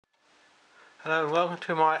Hello and welcome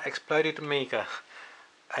to my exploded Amiga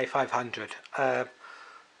A500.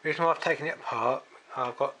 Reason why I've taken it apart,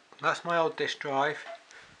 that's my old disk drive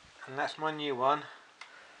and that's my new one.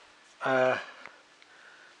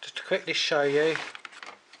 Just to quickly show you,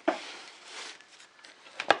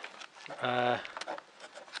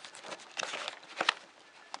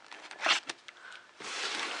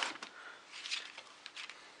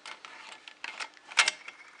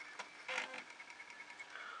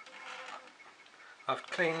 I've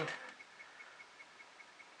cleaned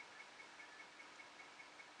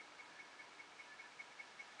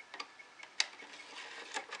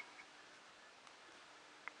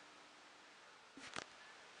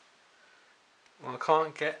I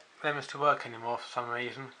can't get lemons to work anymore for some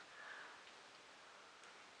reason,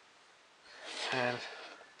 and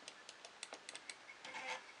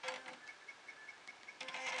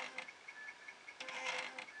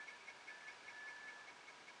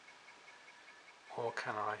or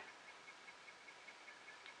can I?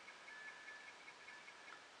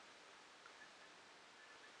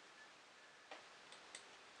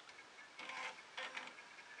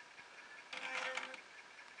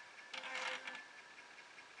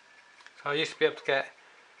 So I used to be able to get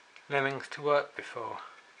lemmings to work before.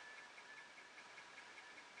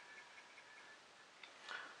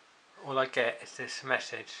 All I get is this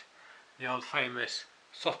message, the old famous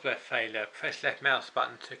software failure, press left mouse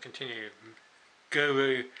button to continue,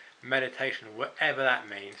 guru meditation, whatever that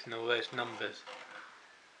means, and all those numbers.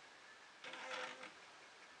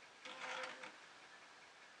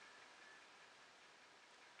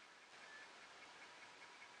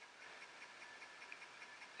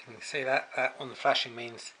 You can see that on the flashing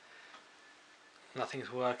means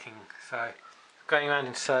nothing's working, so going around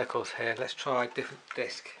in circles here. Let's try a different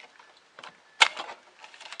disc.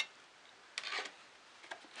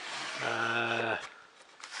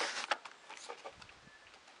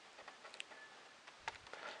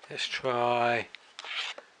 Let's try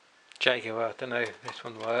Jaguar. I don't know if this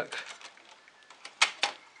one works.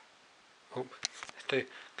 Oh, let's do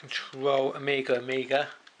Control Amiga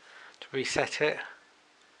to reset it.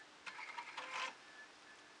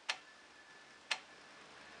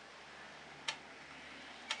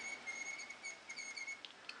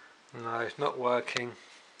 No, it's not working.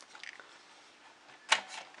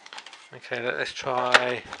 Okay, let's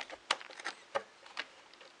try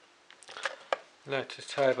Lotus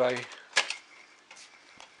Turbo.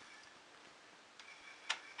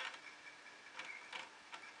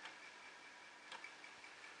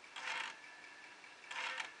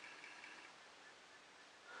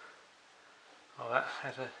 Oh, that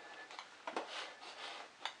has a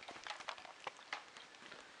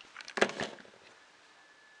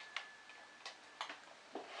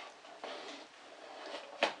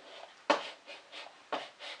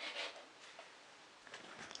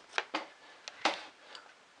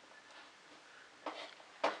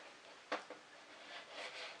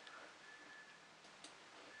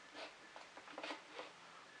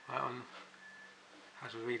that one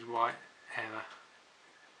has a read write error.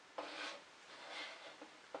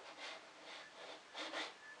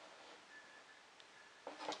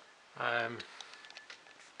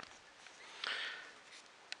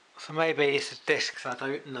 So maybe it's the discs, I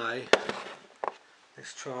don't know.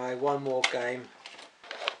 Let's try one more game.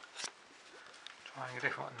 Trying a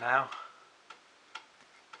different one now.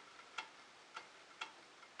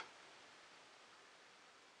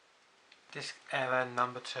 Disc error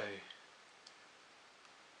number 2.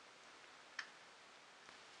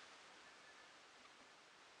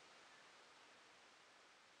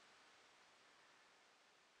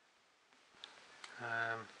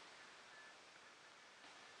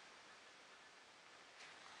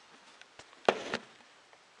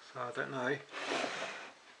 So I don't know.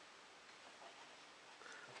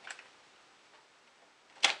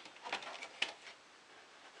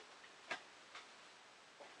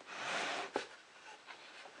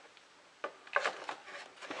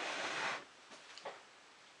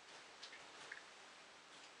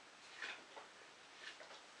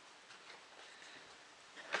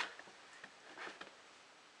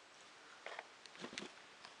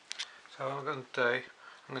 So what I'm going to do,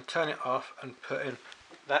 I'm going to turn it off and put in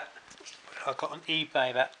that I got on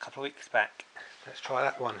eBay that a couple of weeks back. Let's try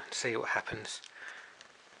that one and see what happens.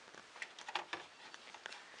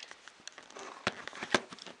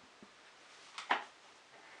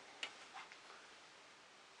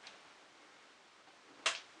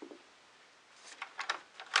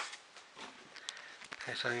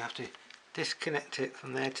 Okay, so you have to disconnect it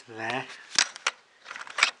from there to there.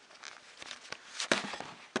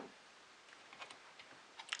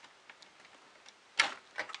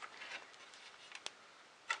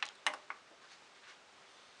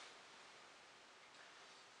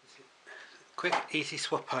 quick easy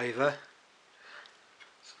swap over.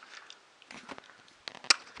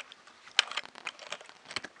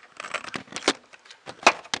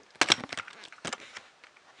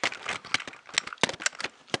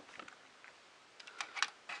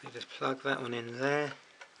 So just plug that one in there.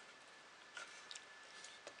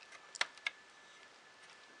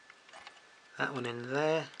 That one in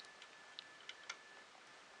there.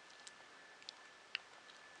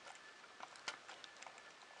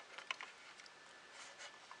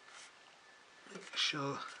 Make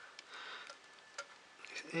sure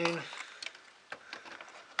it's in.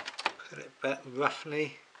 Put it back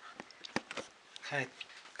roughly. Okay,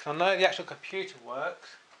 because I know the actual computer works.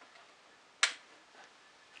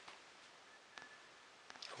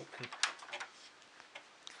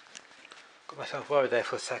 Got myself worried there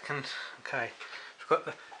for a second. Okay, got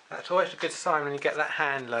the, that's always a good sign when you get that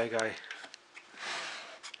hand logo.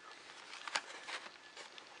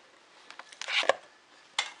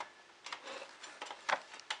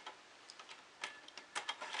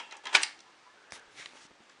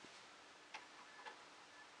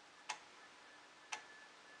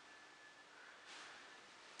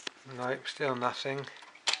 Nope, still nothing.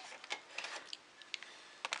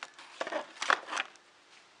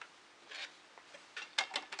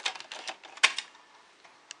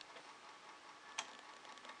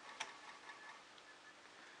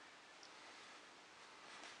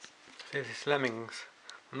 This is Lemmings.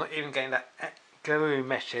 I'm not even getting that guru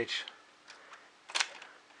message.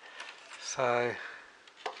 So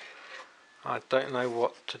I don't know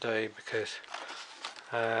what to do because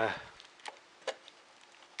no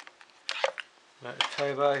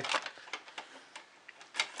turbo.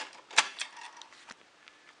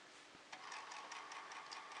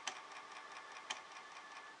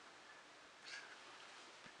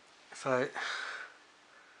 So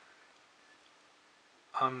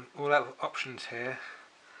I'm all out of options here.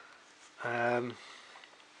 I've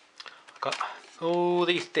got all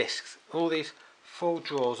these discs, all these full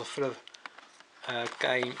drawers are full of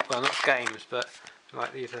well, not games, but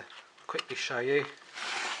like these are, I'll quickly show you.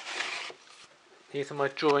 These are my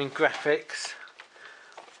drawing graphics,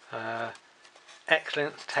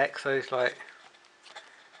 excellent text, those like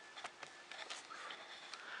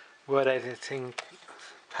word editing,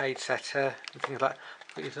 page setter, and things like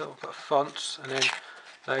that. These have got fonts, and then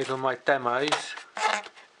those are my demos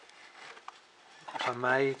which I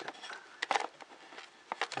made.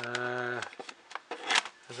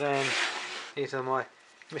 Then these are my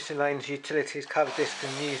miscellaneous utilities, cover discs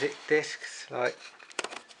and music discs, like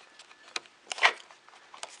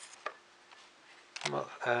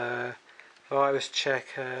virus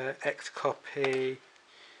checker, Xcopy,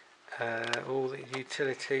 all the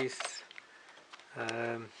utilities,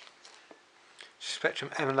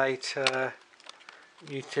 Spectrum emulator,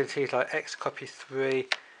 utilities like Xcopy 3,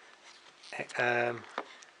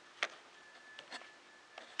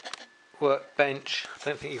 Workbench. I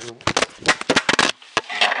don't think even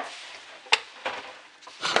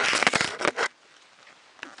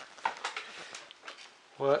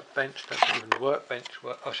Workbench, don't think even Workbench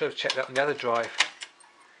work. I should have checked that on the other drive.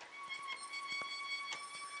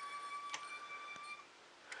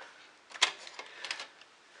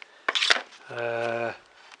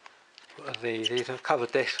 What are these? These are cover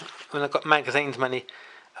discs. When I've got magazines, many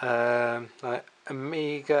like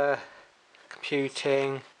Amiga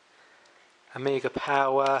Computing, Amiga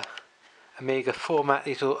Power, Amiga Format.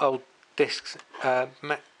 These are old discs,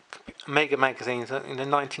 Amiga magazines. In the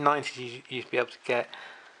 1990s, you used to be able to get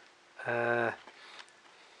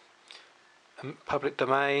public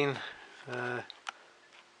domain,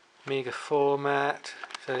 Amiga Format.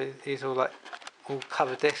 So these are all like all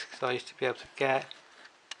cover discs I used to be able to get.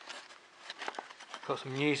 Got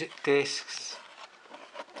some music discs.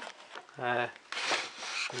 And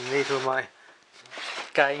these are my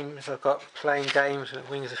games. I've got playing games like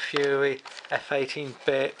Wings of Fury,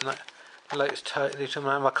 F18-bit, these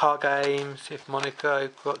are my car games. If Monaco,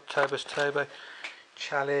 got Turbo's Turbo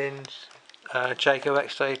Challenge, Jago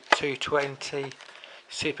X-Ray 220,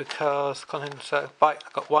 Supercars, content. So bike.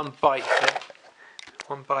 I've got one bike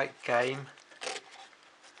game.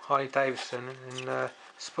 Harley Davidson and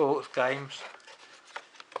sports games.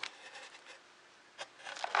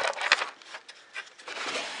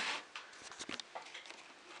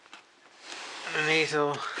 And these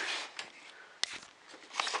are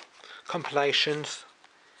compilations,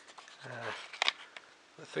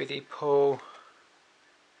 3D Pool,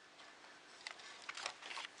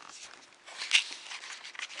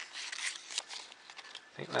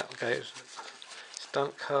 I think that goes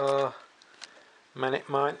Stunt Car, Manic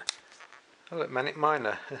Mine. Oh look, Manic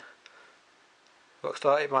Miner. Got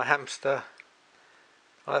started my hamster.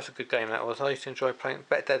 Oh, that's a good game that was. I used to enjoy playing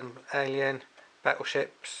Better Dead Alien,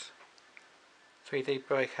 Battleships, 3D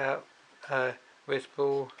Breakout,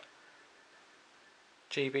 Whizball,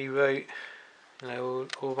 GB Root, you know,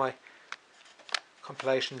 all my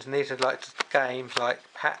compilations, and these are like games like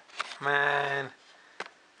Pac-Man,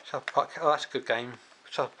 South Park. Oh, that's a good game.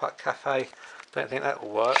 South Park Cafe. Don't think that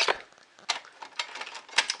will work.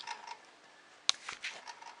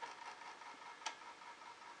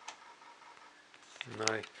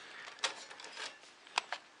 No.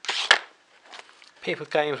 People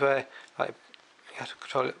games where like you have to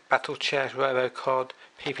control it. Battle Chess, Robocod,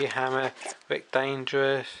 PP Hammer, Rick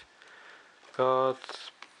Dangerous,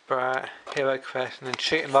 Gods, Brat, Hero Quest, and then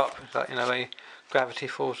shoot 'em up. Like, you know, like Gravity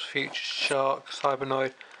Falls, Future Shark,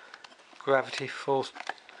 Cybernoid, Gravity Falls.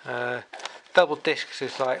 Double discs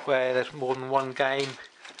is like where there's more than one game.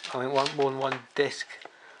 I mean, more than one disc.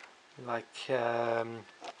 Like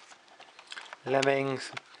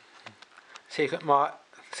Lemmings, Secret of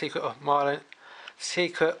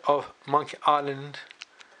Monkey Island.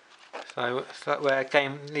 So it's like where a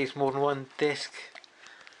game needs more than one disc.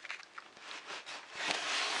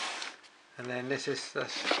 And then this is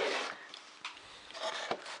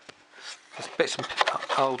just bits and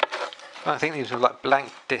old. I think these are like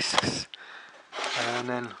blank discs. And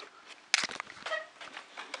then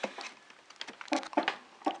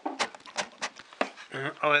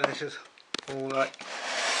oh, this is all like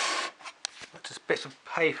just bits of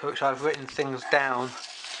paper which I've written things down,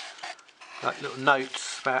 like little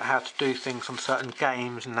notes about how to do things on certain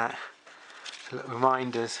games and that, so little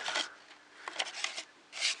reminders.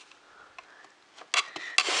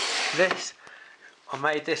 This, I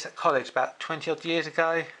made this at college about 20 odd years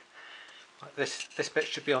ago. Like this bit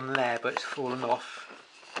should be on there, but it's fallen off.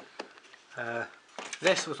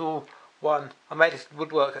 This was all one. I made this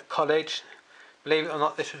woodwork at college. Believe it or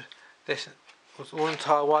not, this was all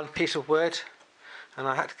entire one piece of wood, and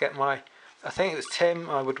I had to get I think it was Tim,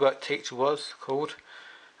 my woodwork teacher was called,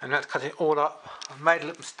 and I had to cut it all up. I made a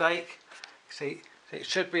little mistake. See, it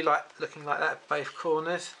should be like looking like that at both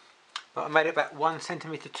corners, but I made it about 1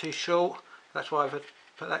 centimetre too short. That's why I've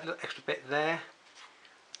put that little extra bit there.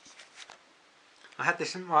 I had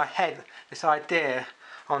this in my head, this idea.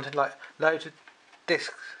 I wanted like loads of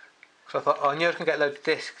discs, because I thought, oh, I knew I was going to get loads of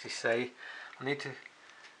discs. You see, I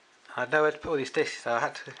had nowhere to put all these discs, so I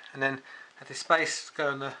had to, and then had this space to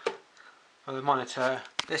go on the monitor.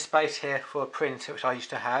 This space here for a printer, which I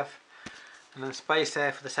used to have, and then space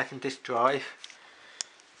there for the second disk drive.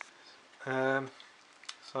 So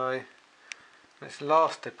it's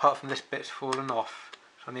lasted, apart from this bit's fallen off,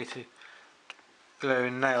 so I need to glue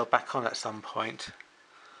and nail back on at some point.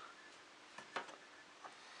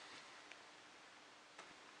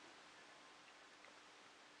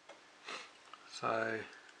 So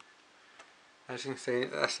as you can see,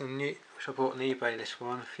 that's a new, which I bought on eBay, this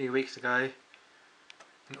one a few weeks ago,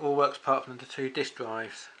 and it all works apart from the 2 disk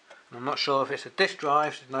drives. And I'm not sure if it's a disk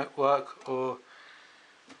drive that don't work or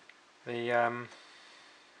the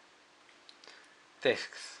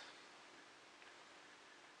discs.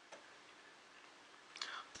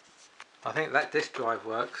 I think that disk drive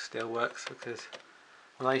still works, because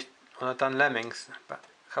when I done Lemmings about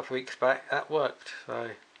a couple of weeks back, that worked.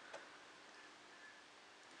 So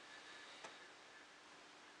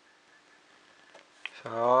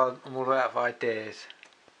I'm all out of ideas.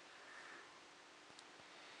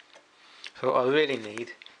 So what I really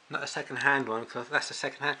need, not a second hand one, because that's a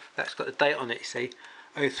second hand, that's got the date on it, you see,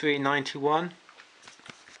 0391,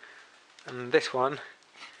 and this one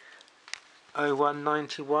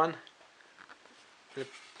 0191, the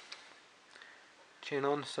tune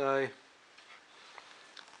on. So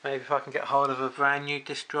maybe if I can get hold of a brand new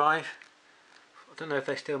disk drive. I don't know if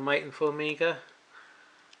they still make them for Amiga.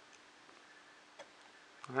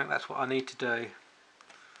 I think that's what I need to do.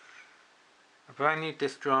 A brand new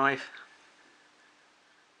disk drive.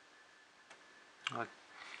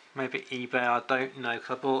 Maybe eBay, I don't know,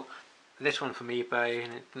 because I bought this one from eBay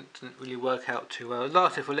and it didn't really work out too well. It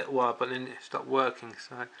lasted for a little while, but then it stopped working,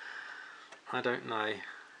 so I don't know.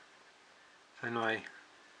 So anyway,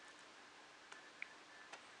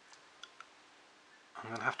 I'm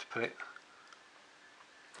going to have to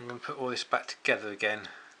I'm going to put all this back together again,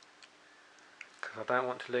 because I don't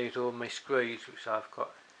want to lose all my screws which I've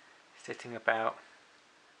got sitting about.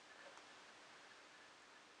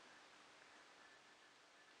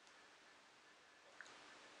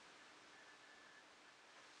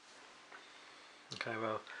 Okay,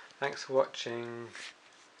 well, thanks for watching.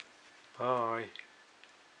 Bye.